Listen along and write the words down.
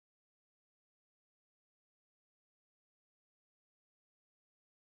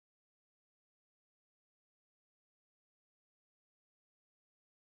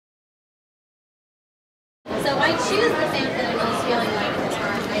So I choose the pamphlet when he's feeling like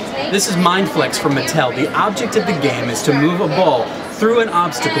it. This is Mindflex from Mattel. The object of the game is to move a ball through an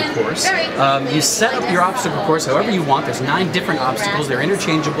obstacle course. You set up your obstacle course however you want. There's 9 different obstacles. They're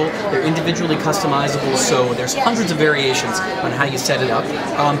interchangeable. They're individually customizable. So there's hundreds of variations on how you set it up.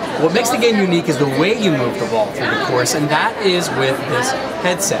 What makes the game unique is the way you move the ball through the course, and that is with this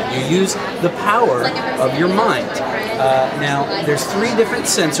headset. You use the power of your mind. Now, there's 3 different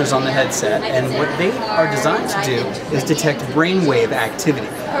sensors on the headset, and what they are designed to do is detect brainwave activity.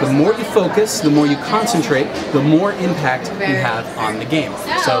 The more you focus, the more you concentrate, the more impact you have on the game.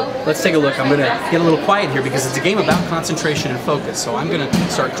 So let's take a look. I'm going to get a little quiet here because it's a game about concentration and focus. So I'm going to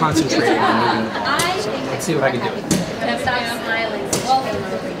start concentrating on moving the ball. So let's see what I can do.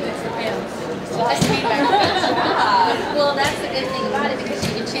 Well, that's the good thing about it because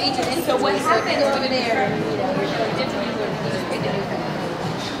you can change it. And so what happens over there?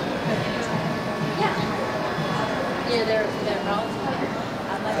 Yeah, they're all.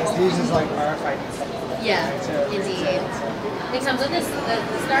 These is like RFID stuff. Yeah, indeed. It comes with this.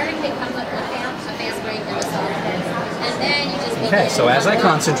 The starter kit comes with a fast break and a solid head, and then you just. Okay, so as I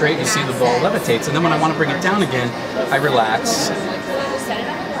concentrate, you see the ball levitates, and then when I want to bring it down again, I relax.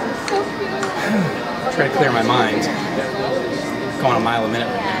 Try to clear my mind. Going a mile a minute.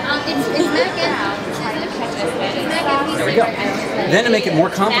 There we go. Then to make it more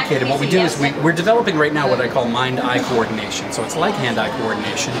complicated, what we do is we're developing right now what I call mind-eye coordination. So it's like hand-eye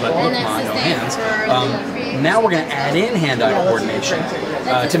coordination, but with no hands. Now we're going to add in hand-eye coordination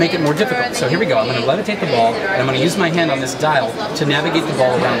to make it more difficult. So here we go. I'm going to levitate the ball, and I'm going to use my hand on this dial to navigate the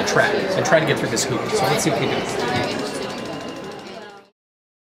ball around the track and try to get through this hoop. So let's see what we can do.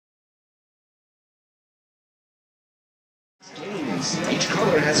 Each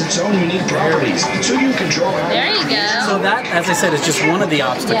color has its own unique properties, so you control how. There you go. So that, as I said, is just one of the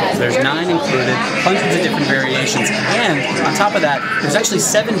obstacles. There's 9 included, hundreds of different variations, and on top of that, there's actually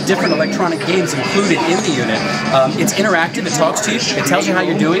 7 different electronic games included in the unit. It's interactive, it talks to you, it tells you how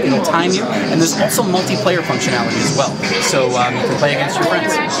you're doing, it'll time you, and there's also multiplayer functionality as well. So you can play against your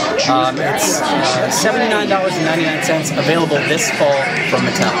friends. It's $79.99, available this fall from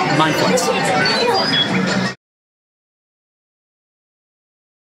Mattel. Mindflex.